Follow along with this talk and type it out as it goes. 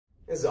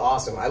This is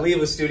awesome. I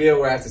leave a studio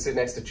where I have to sit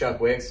next to Chuck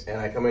Wicks, and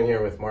I come in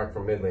here with Mark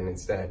from Midland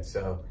instead.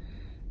 So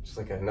just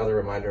like another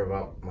reminder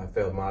about my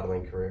failed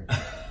modeling career.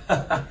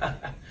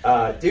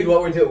 Dude,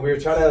 what we're doing, we were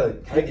trying to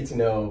kind of get to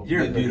know You're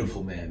Midland. a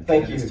beautiful man.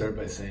 Thank you. Start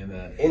by saying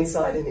that.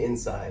 Inside and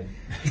inside.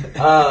 The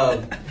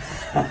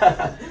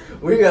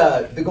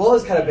goal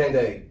has kind of been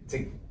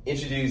to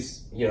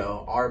introduce, you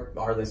know,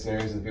 our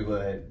listeners and people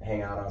that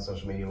hang out on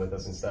social media with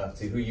us and stuff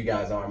to who you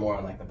guys are more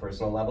on like the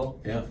personal level.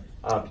 Yeah.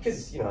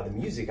 Because, you know, the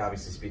music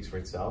obviously speaks for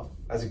itself.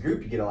 As a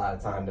group, you get a lot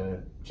of time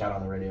to chat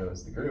on the radio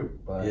as the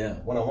group, but yeah,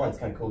 one-on-one, it's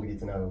kind of cool to get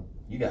to know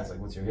you guys. Like,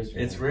 what's your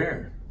history? It's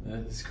rare.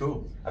 It's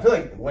cool. I feel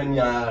like when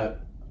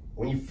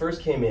you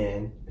first came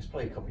in, it was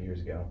probably a couple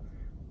years ago,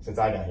 since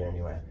I got here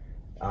anyway.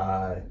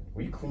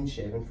 Were you clean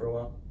shaven for a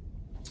while?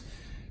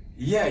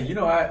 Yeah, you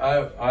know,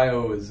 I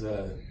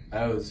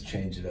always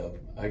change it up.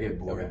 I get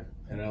bored, okay.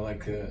 And I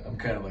like I'm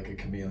kind of like a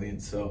chameleon,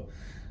 so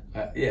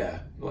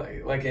yeah,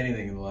 like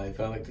anything in life,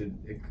 I like to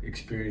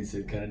experience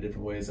it kind of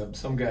different ways.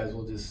 Some guys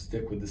will just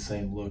stick with the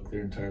same look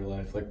their entire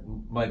life. Like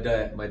my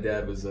dad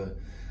was a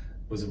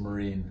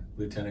Marine,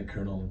 lieutenant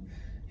colonel, and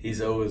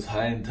he's always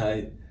high and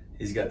tight.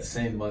 He's got the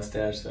same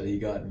mustache that he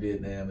got in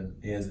Vietnam,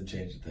 and he hasn't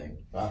changed a thing.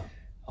 Wow.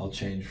 I'll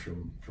change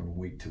from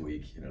week to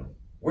week, you know.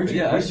 Where'd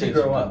you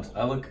grow up?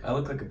 I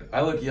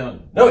look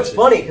young. No, it's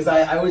funny because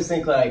I always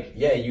think like,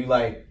 yeah, you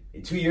like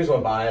 2 years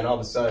went by and all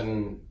of a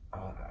sudden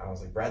I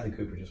was like, Bradley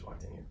Cooper just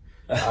walked in here.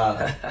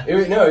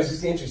 No, it's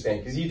just interesting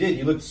because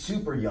you looked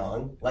super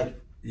young, like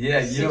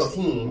yeah,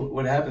 16. You know,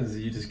 what happens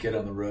is you just get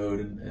on the road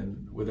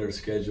and with our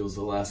schedules,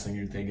 the last thing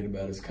you're thinking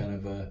about is kind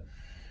of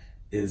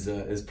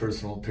is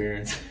personal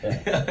appearance.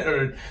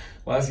 Or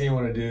last thing you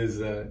want to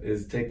do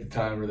is take the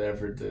time or the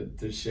effort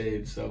to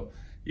shave. So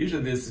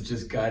usually this is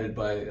just guided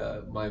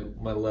by my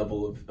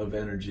level of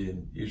energy,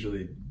 and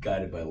usually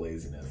guided by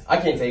laziness. I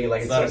can't take it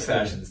like it's not a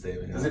fashion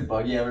statement. Does it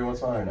bug you every once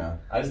in a while or no?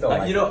 I just don't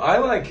like you know, I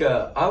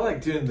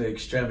like doing the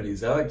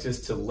extremities. I like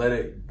just to let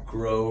it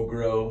grow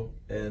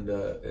and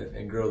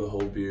grow the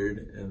whole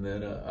beard, and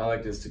then I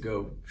like just to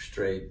go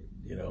straight,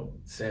 you know,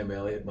 Sam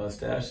Elliott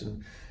mustache.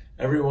 And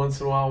every once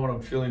in a while when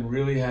I'm feeling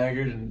really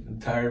haggard and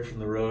tired from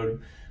the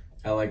road,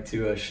 I like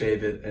to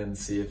shave it and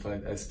see if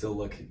I still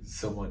look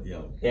somewhat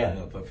young. Yeah. You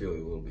know, if I feel a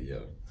little bit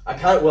young. I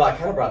kind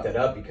of brought that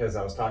up because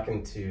I was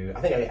talking to,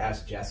 I think I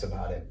asked Jess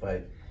about it,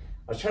 but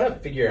I was trying to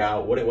figure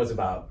out what it was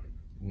about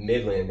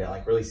Midland that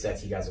like really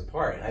sets you guys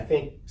apart. And I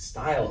think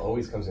style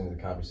always comes into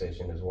the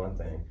conversation as one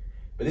thing.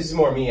 But this is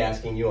more me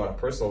asking you on a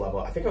personal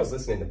level. I think I was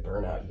listening to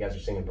Burnout. You guys were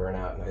singing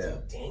Burnout, and I was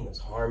like, dang, those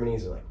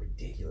harmonies are like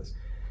ridiculous.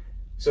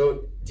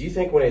 So do you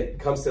think when it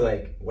comes to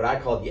like what I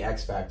call the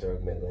X factor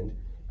of Midland,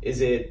 is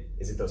it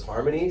those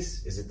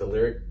harmonies? Is it the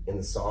lyric in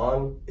the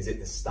song? Is it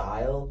the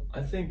style?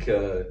 I think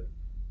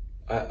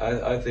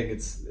I think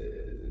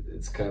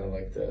it's kind of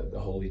like the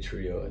holy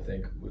trio. I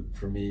think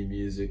for me,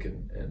 music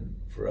and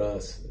for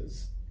us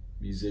as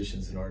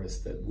musicians and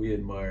artists that we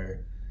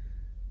admire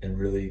and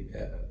really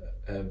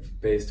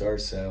have based our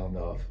sound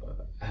off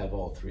have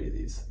all three of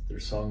these. They're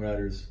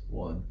songwriters,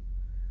 one.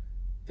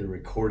 They're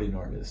recording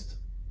artists,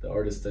 the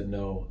artists that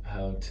know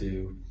how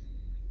to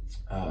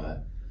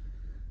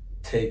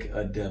take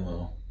a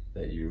demo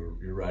that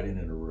you're writing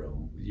in a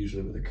room,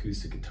 usually with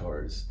acoustic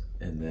guitars,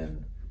 and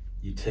then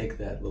you take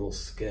that little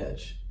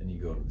sketch and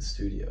you go to the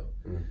studio.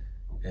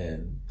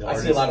 And I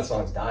see a lot of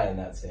songs die in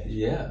that stage.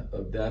 Yeah,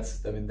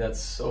 that's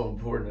so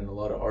important, and a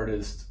lot of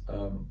artists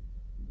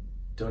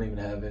don't even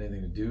have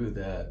anything to do with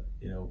that.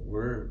 You know,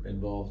 we're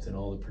involved in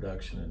all the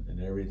production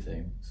and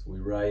everything. So we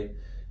write,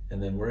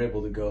 and then we're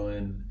able to go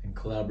in and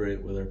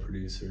collaborate with our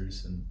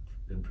producers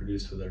and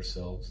produce with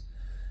ourselves,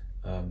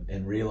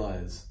 and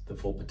realize the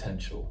full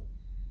potential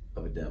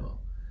of a demo.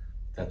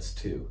 That's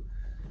 2.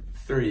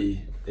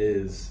 3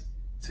 is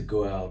to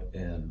go out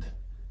and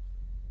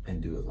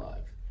do it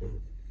live,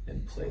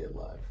 and play it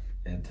live,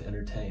 and to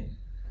entertain.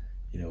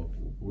 You know,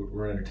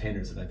 we're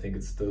entertainers, and I think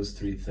it's those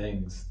 3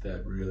 things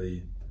that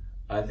really,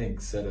 I think,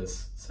 set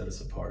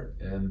us apart.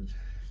 And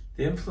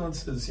the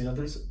influences, you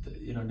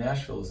know,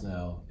 Nashville is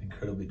now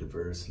incredibly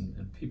diverse,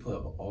 and people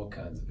have all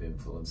kinds of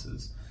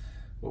influences.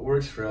 What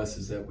works for us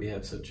is that we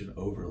have such an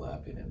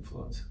overlapping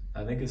influence.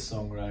 I think as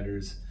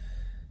songwriters,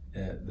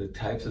 the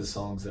types of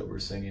songs that we're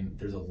singing,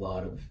 there's a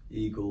lot of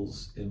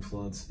Eagles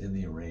influence in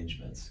the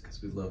arrangements,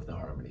 because we love the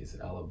harmonies.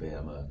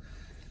 Alabama,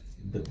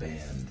 the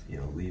band, you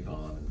know,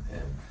 Levon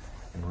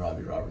and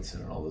Robbie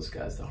Robertson and all those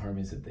guys, the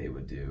harmonies that they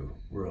would do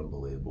were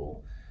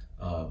unbelievable.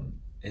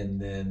 And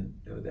then,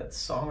 you know, that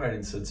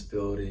songwriting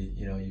sensibility,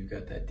 you know, you've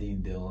got that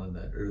Dean Dillon,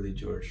 that early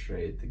George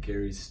Strait, the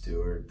Gary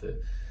Stewart,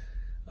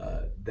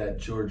 that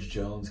George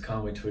Jones,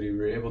 Conway Twitty. We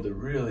were able to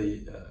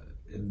really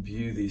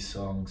imbue these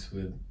songs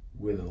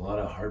with a lot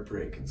of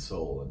heartbreak and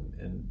soul,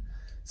 and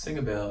sing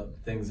about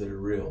things that are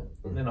real.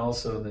 And then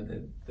also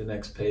the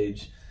next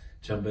page,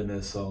 jump into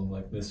a song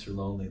like Mr.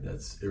 Lonely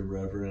that's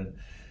irreverent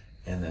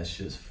and that's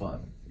just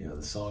fun. You know,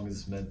 the song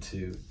is meant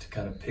to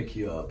kind of pick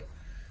you up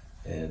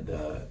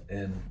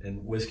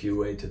and whisk you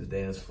away to the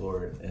dance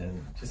floor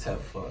and just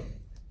have fun.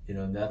 You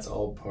know, and that's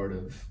all part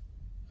of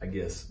I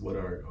guess, what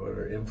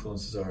our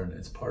influences are, and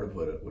it's part of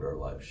what our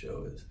live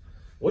show is.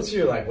 What's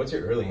your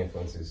early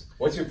influences?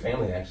 What's your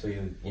family actually?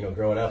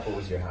 Growing up, what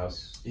was your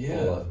house?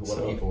 Yeah,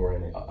 what people were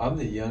in it? I'm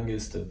the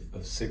youngest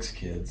of 6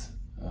 kids,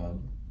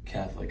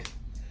 Catholic.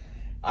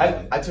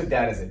 I took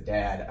that as a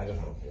dad. I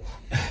don't know.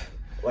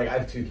 Like, I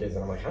have 2 kids,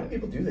 and I'm like, how do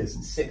people do this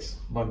in 6?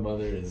 My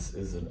mother is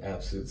an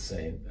absolute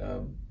saint.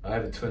 I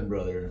have a twin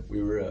brother.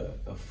 We were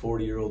a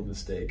 40-year-old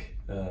mistake,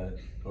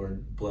 or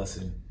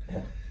blessing.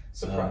 Yeah.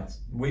 Surprise.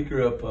 We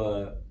grew up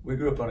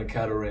on a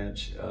cattle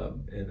ranch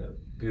in a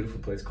beautiful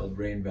place called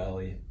Rain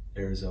Valley,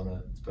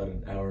 Arizona. It's about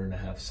an hour and a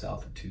half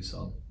south of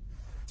Tucson.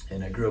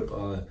 And I grew up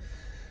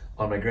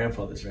on my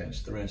grandfather's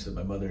ranch, the ranch that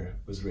my mother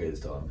was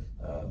raised on,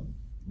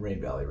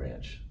 Rain Valley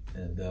Ranch.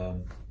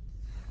 And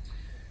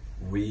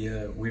we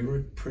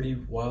were pretty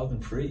wild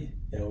and free.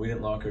 We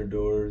didn't lock our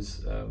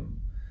doors.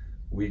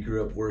 We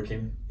grew up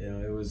working.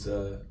 It was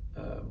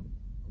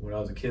when I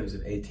was a kid, it was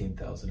an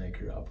 18,000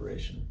 acre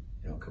operation.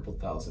 A couple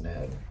thousand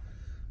head.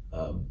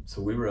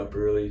 So we were up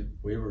early.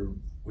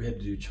 We had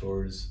to do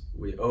chores.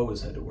 We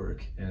always had to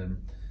work, and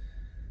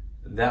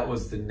that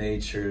was the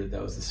nature.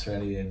 That was the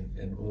serenity.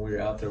 And when we were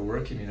out there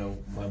working,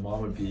 my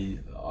mom would be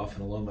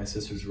often alone. My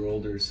sisters were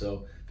older,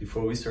 so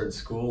before we started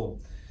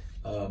school,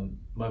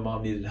 my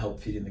mom needed help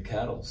feeding the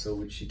cattle.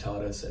 So she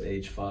taught us at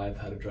age 5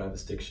 how to drive a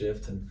stick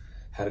shift and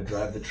how to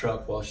drive the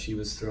truck while she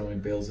was throwing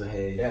bales of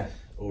hay, yeah,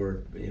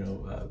 or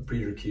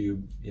breeder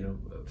cube,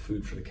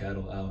 food for the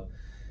cattle out.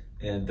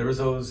 And there was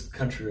always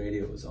country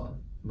radio was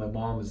on. My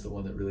mom is the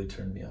one that really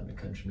turned me on to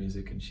country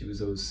music, and she was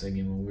always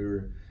singing when we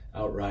were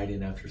out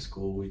riding after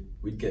school.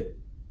 We'd get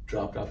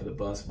dropped off at the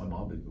bus. My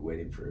mom would be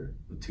waiting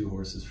with 2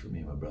 horses for me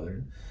and my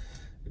brother.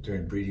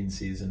 During breeding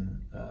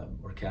season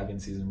or calving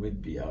season,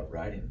 we'd be out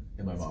riding,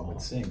 and my mom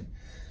would sing.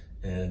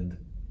 And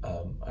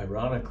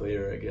ironically,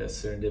 or I guess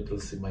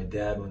serendipitously, my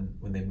dad,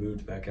 when they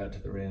moved back out to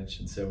the ranch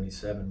in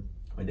 '77,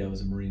 my dad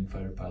was a Marine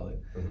fighter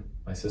pilot. Mm-hmm.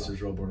 My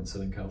sisters were all born in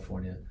Southern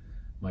California.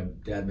 My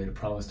dad made a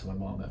promise to my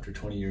mom after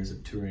 20 years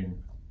of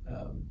touring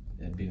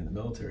and being in the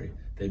military,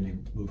 they'd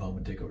move home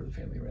and take over the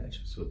family ranch.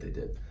 That's what they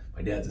did.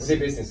 My dad's Was they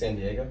based in San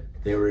Diego?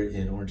 They were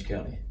in Orange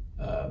County,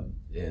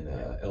 in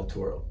El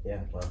Toro,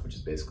 yeah, wow, which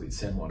is basically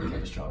San Juan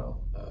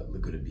Capistrano,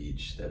 Laguna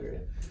Beach, that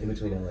area. In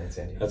between LA and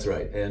San Diego. That's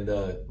right. And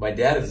my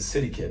dad is a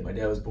city kid. My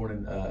dad was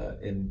born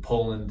in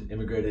Poland,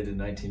 immigrated in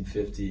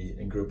 1950,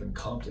 and grew up in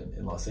Compton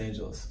in Los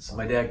Angeles. So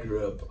my dad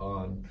grew up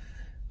on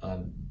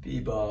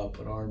bebop,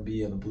 on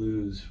R&B, on the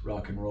blues,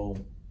 rock and roll.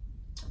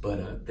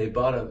 But they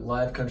bought a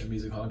live country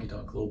music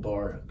honky-tonk little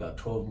bar about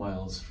 12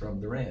 miles from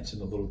the ranch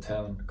in a little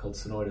town called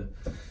Sonoyta.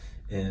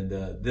 And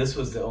this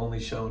was the only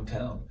show in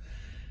town.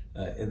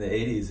 In the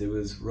 80s, it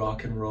was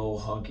rock and roll,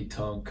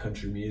 honky-tonk,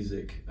 country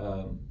music,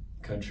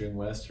 country and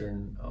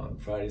western on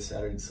Friday,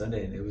 Saturday, and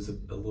Sunday. And it was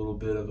a little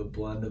bit of a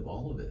blend of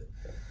all of it.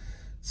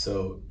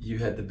 So you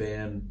had the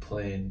band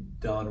playing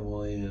Don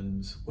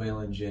Williams,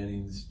 Waylon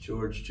Jennings,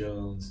 George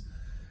Jones,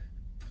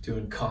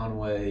 doing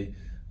Conway,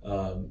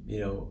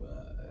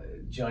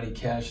 Johnny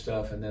Cash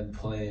stuff, and then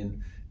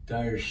playing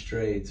Dire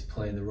Straits,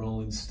 playing the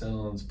Rolling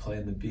Stones,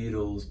 playing the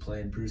Beatles,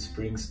 playing Bruce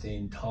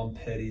Springsteen, Tom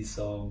Petty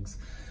songs.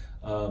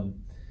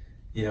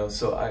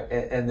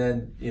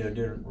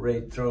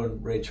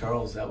 Throwing Ray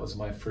Charles, that was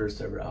my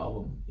first ever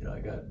album. I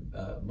got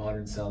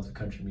Modern Sounds of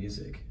Country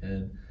Music.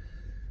 And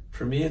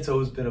for me, it's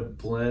always been a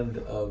blend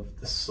of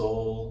the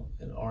soul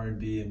and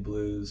R&B and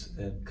blues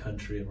and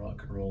country and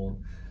rock and roll.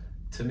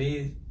 To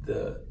me,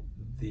 the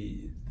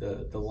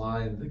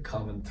line, the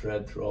common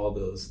thread through all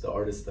those, the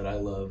artists that I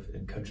love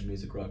in country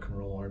music, rock and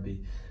roll,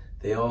 R&B,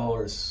 they all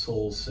are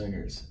soul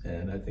singers,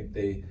 and I think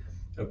they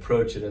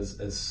approach it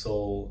as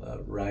soul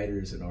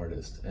writers and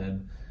artists.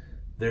 And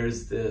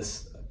there's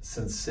this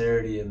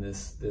sincerity and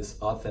this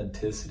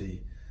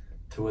authenticity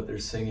to what they're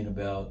singing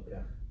about.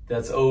 Yeah.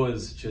 That's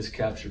always just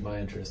captured my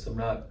interest. I'm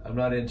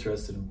not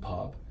interested in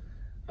pop.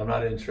 I'm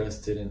not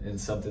interested in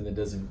something that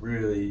doesn't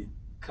really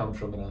come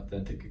from an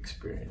authentic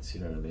experience.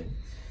 You know what I mean?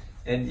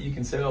 And you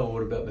can say, oh, well,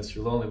 what about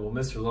Mr. Lonely? Well,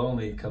 Mr.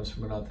 Lonely comes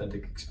from an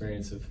authentic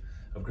experience of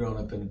growing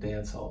up in a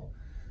dance hall,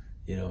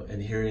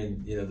 and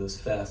hearing, those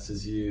Fast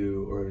as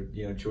You, or,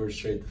 George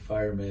Strait, the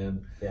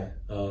Fireman, yeah,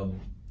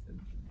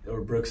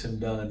 or Brooks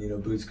and Dunn,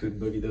 Boots, Coot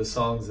and Boogie, those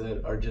songs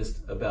that are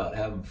just about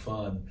having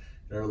fun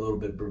and are a little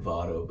bit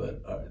bravado,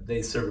 but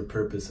they serve a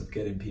purpose of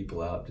getting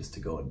people out just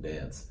to go and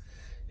dance.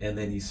 And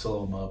then you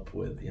slow them up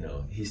with,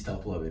 He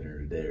Stopped Loving Her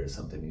Today or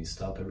something, and you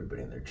stop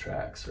everybody in their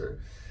tracks,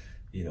 or,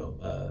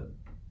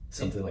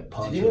 something like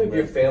Poncho. Did you know if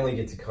your family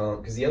get to come?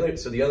 Because the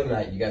other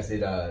night you guys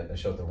did a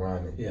show at the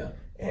Run.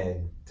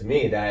 And to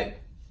me, that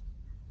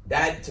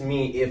to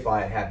me, if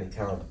I had the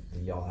talent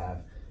that y'all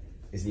have,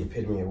 is the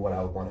epitome of what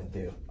I would want to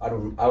do. I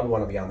would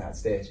want to be on that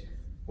stage.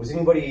 Was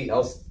anybody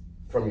else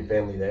from your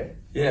family there?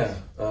 Yeah,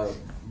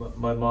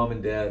 my mom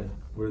and dad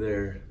were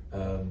there.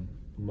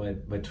 My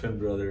twin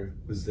brother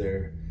was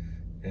there,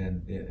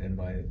 and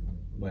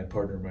my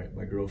partner,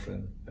 my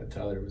girlfriend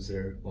Tyler, was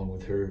there along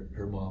with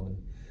her mom,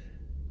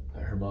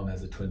 and her mom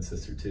has a twin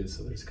sister too,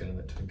 so there's kind of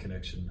that twin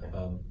connection.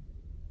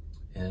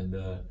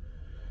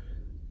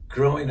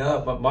 growing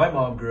up, my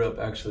mom grew up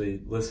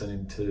actually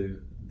listening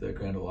to the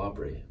Grand Ole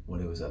Opry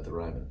when it was at the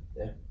Ryman.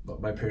 Yeah.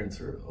 But my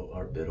parents are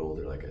a bit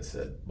older, like I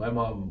said. My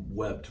mom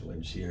wept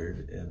when she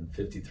heard in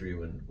 '53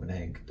 when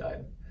Hank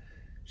died.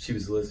 She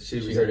was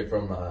listening. She heard it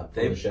from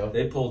the show.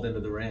 They pulled into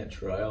the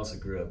ranch where I also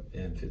grew up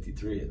in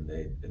 '53, and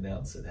they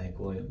announced that Hank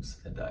Williams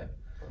had died.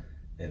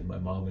 And my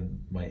mom and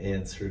my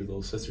aunts, her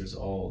little sisters,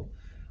 all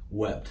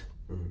wept.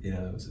 Mm-hmm. You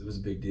know, it was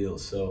a big deal.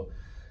 So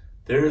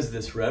there is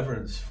this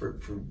reverence for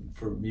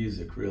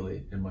music,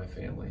 really, in my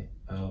family.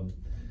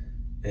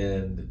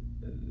 And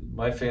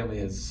my family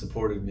has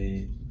supported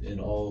me in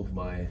all of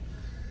my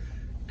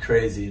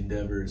crazy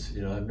endeavors.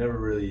 You know, I've never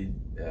really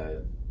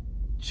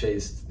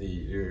chased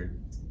your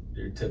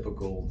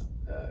typical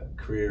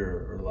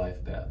career or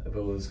life path. I've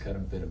always kind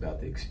of been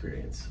about the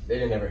experience. They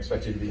didn't ever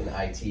expect you to be in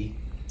IT?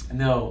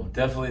 No,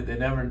 definitely.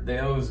 They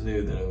always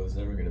knew that I was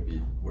never going to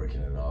be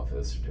working in an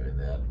office or doing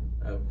that.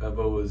 I've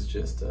always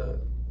just,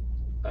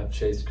 I've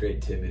chased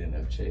creativity and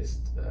I've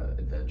chased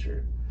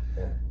adventure.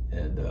 Yeah.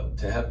 And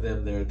to have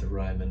them there at the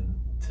Ryman,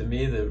 to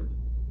me,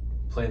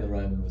 playing the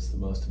Ryman was the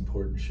most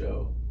important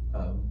show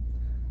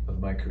of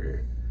my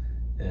career,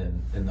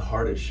 and the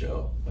hardest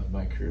show of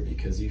my career,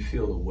 because you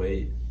feel the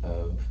weight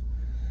of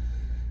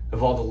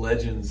all the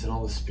legends and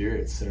all the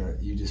spirits that are,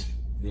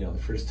 the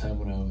first time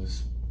when I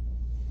was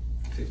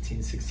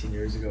 15, 16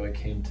 years ago, I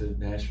came to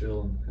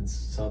Nashville and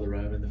saw the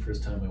Ryman. The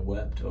first time I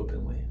wept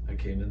openly. I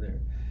came in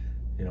there.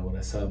 You know, when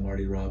I saw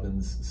Marty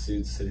Robbins'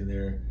 suits sitting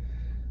there,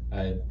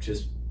 I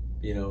just,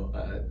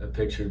 I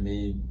pictured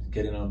me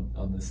getting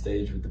on the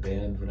stage with the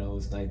band when I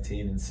was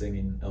 19 and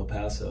singing El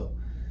Paso,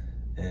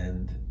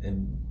 and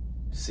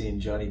seeing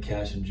Johnny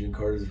Cash in June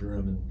Carter's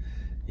room,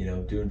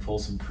 and doing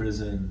Folsom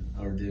Prison,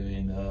 or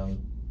doing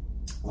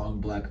Long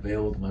Black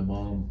Veil with my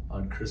mom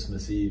on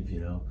Christmas Eve.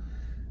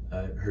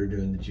 Her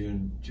doing the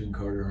June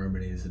Carter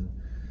harmonies, and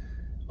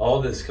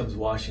all this comes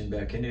washing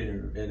back into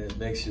you, and it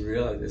makes you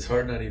realize it's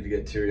hard not even to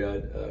get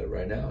teary-eyed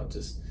right now.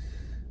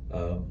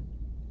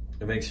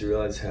 It makes you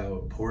realize how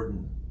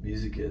important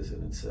music is,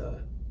 and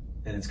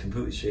it's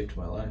completely shaped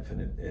my life,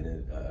 and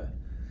it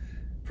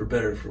for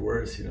better or for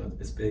worse.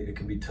 It's big. It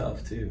can be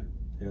tough too.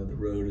 The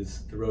road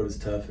is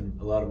tough, and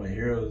a lot of my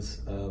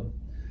heroes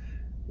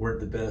weren't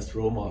the best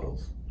role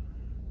models.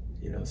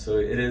 So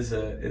it is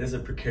a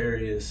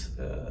precarious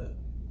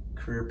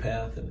career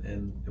path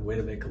and a way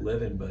to make a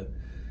living. But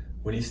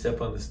when you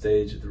step on the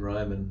stage at the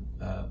Ryman,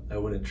 I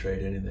wouldn't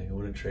trade anything. I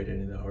wouldn't trade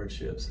any of the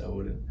hardships. I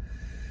wouldn't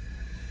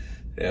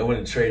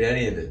trade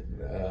any of it.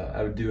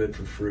 I would do it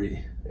for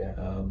free. Yeah.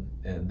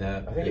 And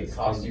that, I think it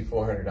cost you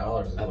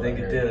 $400. I think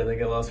it did. I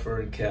think I lost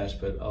 $400 cash,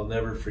 but I'll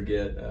never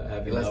forget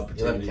having the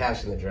opportunity. You left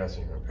cash in the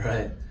dressing room.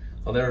 Right.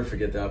 I'll never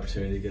forget the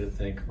opportunity to get to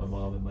thank my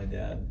mom and my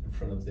dad in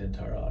front of the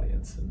entire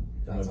audience, and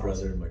my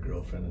brother and my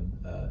girlfriend.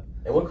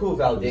 And what cool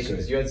validation,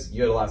 because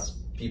you had a lot of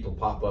people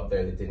pop up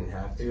there that didn't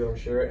have to, I'm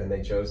sure, and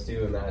they chose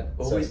to, and that.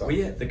 Well, we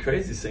had, the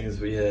craziest thing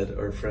is we had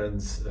our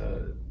friends,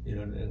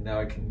 and now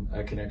I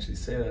can actually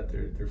say that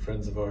they're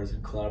friends of ours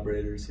and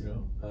collaborators.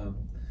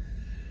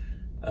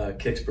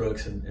 Kix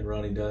Brooks and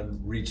Ronnie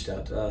Dunn reached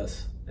out to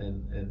us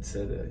and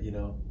said,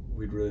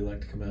 we'd really like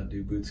to come out and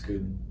do Boot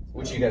Scootin'.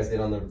 Which you guys did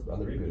on the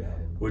reboot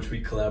album. Which we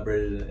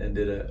collaborated and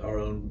did our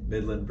own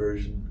Midland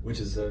version,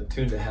 which is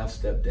tuned a half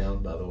step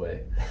down, by the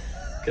way.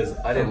 Because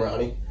I didn't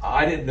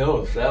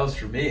know if that was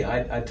for me.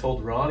 I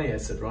told Ronnie, I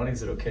said, Ronnie,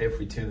 is it okay if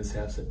we tune this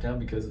half step down?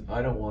 Because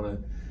I don't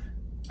want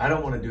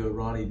to do a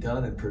Ronnie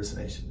Dunn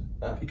impersonation.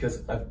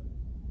 Because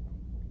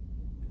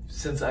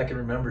since I can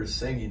remember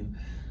singing,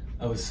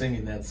 I was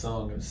singing that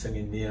song. I was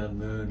singing Neon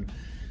Moon.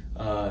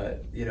 Neon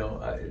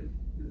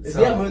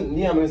Moon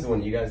is the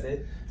one you guys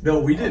did? No,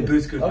 we did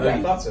Boot Scootin' Boogie. Okay,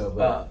 I thought so.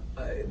 But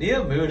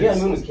Neon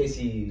Moon was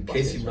Casey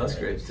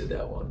Musgraves did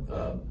that one.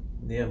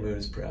 Neon Moon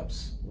is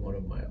perhaps one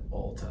of my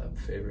all-time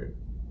favorite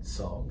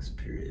songs,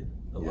 period.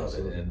 I love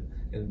it.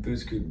 And Boot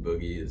Scootin'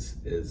 Boogie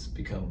is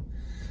become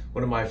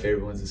one of my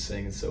favorite ones to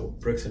sing. And so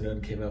Brooks and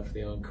Dunn came out for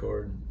the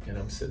encore, and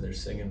I'm sitting there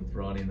singing with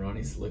Ronnie, and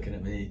Ronnie's looking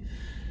at me.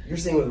 You're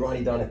singing with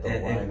Ronnie Dunn at the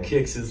line. And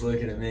Kix is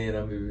looking at me, and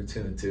I'm moving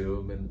between the two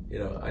of them.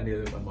 And, I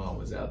knew that my mom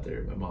was out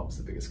there. My mom's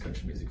the biggest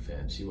country music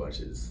fan. She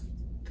watches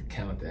the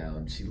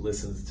countdown. She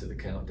listens to the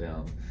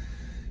countdown.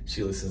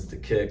 She listens to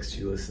Kix.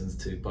 She listens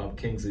to Bob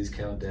Kingsley's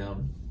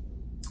countdown.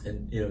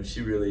 And,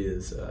 she really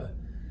is,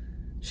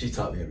 she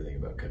taught me everything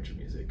about country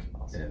music.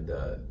 Awesome.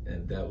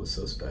 And that was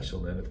so special.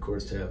 And then, of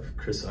course, to have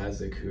Chris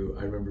Isaak, who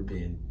I remember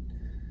being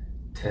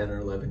 10 or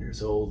 11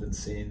 years old and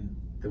seeing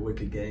the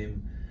Wicked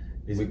Game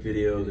music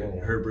video that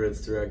Herb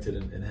Ritz directed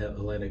and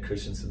Helena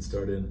Christensen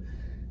starred in.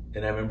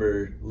 And I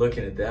remember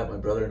looking at that, my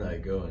brother and I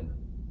going,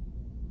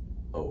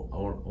 oh, I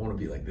want to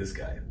be like this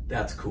guy.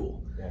 That's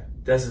cool. Yeah.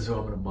 This is who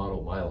I'm going to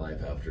model my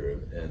life after.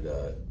 And,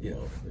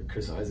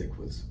 Chris Isaak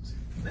was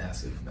a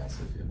massive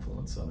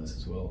influence on us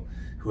as well,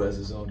 who has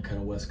his own kind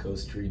of West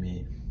Coast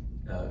dreamy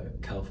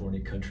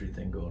California country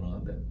thing going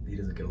on that he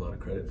doesn't get a lot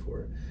of credit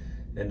for.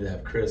 And to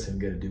have Chris and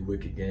get to do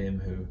Wicked Game,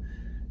 who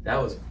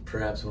that was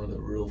perhaps one of the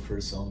real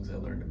first songs I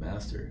learned to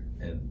master,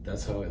 and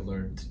that's how I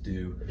learned to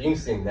do. If you can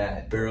sing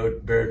that,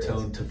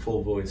 baritone to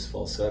full voice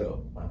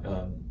falsetto,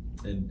 wow.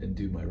 and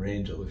do my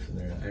range over from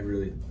there.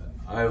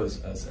 I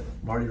was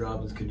Marty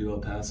Robbins could do El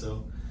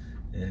Paso,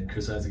 and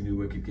Chris Isaac knew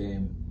Wicked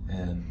Game,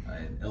 and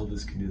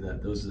Elvis can do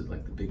that. Those are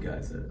like the big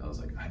guys that I was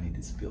like, I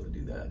need to be able to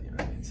do that. You know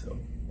what I mean? So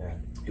yeah.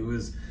 It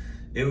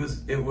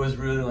was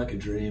really like a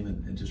dream,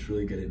 and just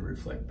really getting to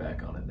reflect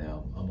back on it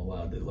now. I'm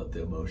allowed to let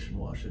the emotion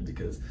wash in,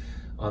 because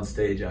on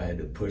stage I had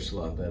to push a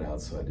lot of that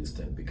out, so I just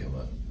didn't become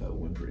a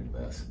whimpering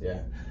mess.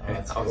 Yeah, oh,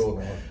 that's cool,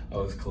 man. I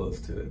was close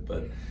to it,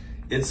 but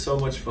it's so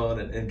much fun,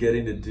 and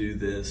getting to do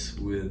this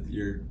with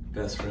your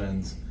best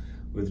friends,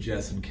 with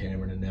Jess and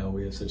Cameron, and now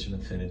we have such an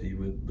affinity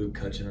with Luke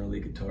Cutchin, our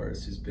lead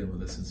guitarist, who's been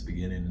with us since the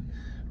beginning, and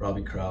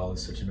Robbie Crowell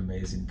is such an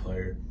amazing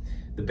player.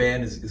 The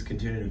band is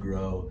continuing to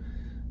grow.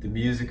 The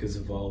music is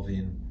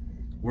evolving.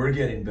 We're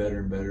getting better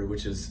and better,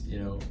 which is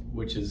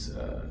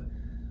a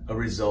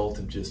result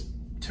of just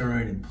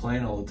touring and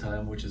playing all the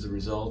time, which is a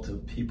result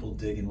of people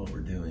digging what we're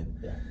doing.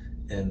 Yeah.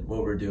 And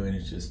what we're doing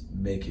is just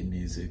making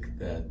music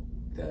that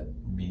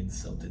means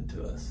something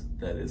to us,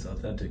 that is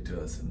authentic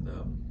to us,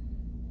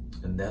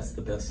 and that's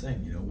the best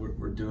thing. You know,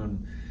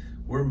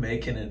 we're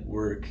making it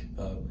work,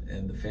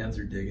 and the fans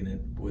are digging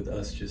it with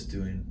us just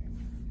doing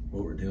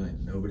what we're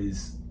doing.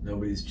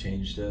 Nobody's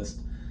changed us.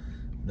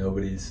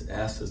 Nobody's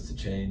asked us to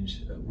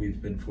change.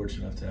 We've been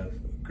fortunate enough to have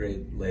a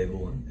great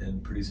label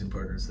and producing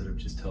partners that have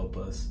just helped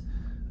us,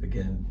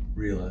 again,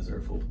 realize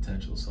our full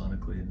potential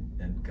sonically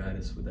and guide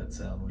us with that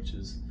sound, which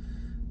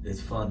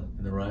it's fun.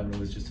 And the rhyming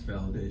was just a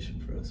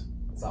validation for us.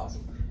 That's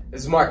awesome.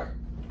 This is Mark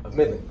of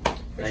Midland.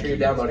 Make sure you're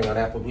downloading on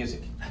Apple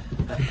Music.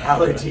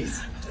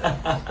 Allergies.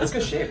 That's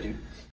good shape, dude.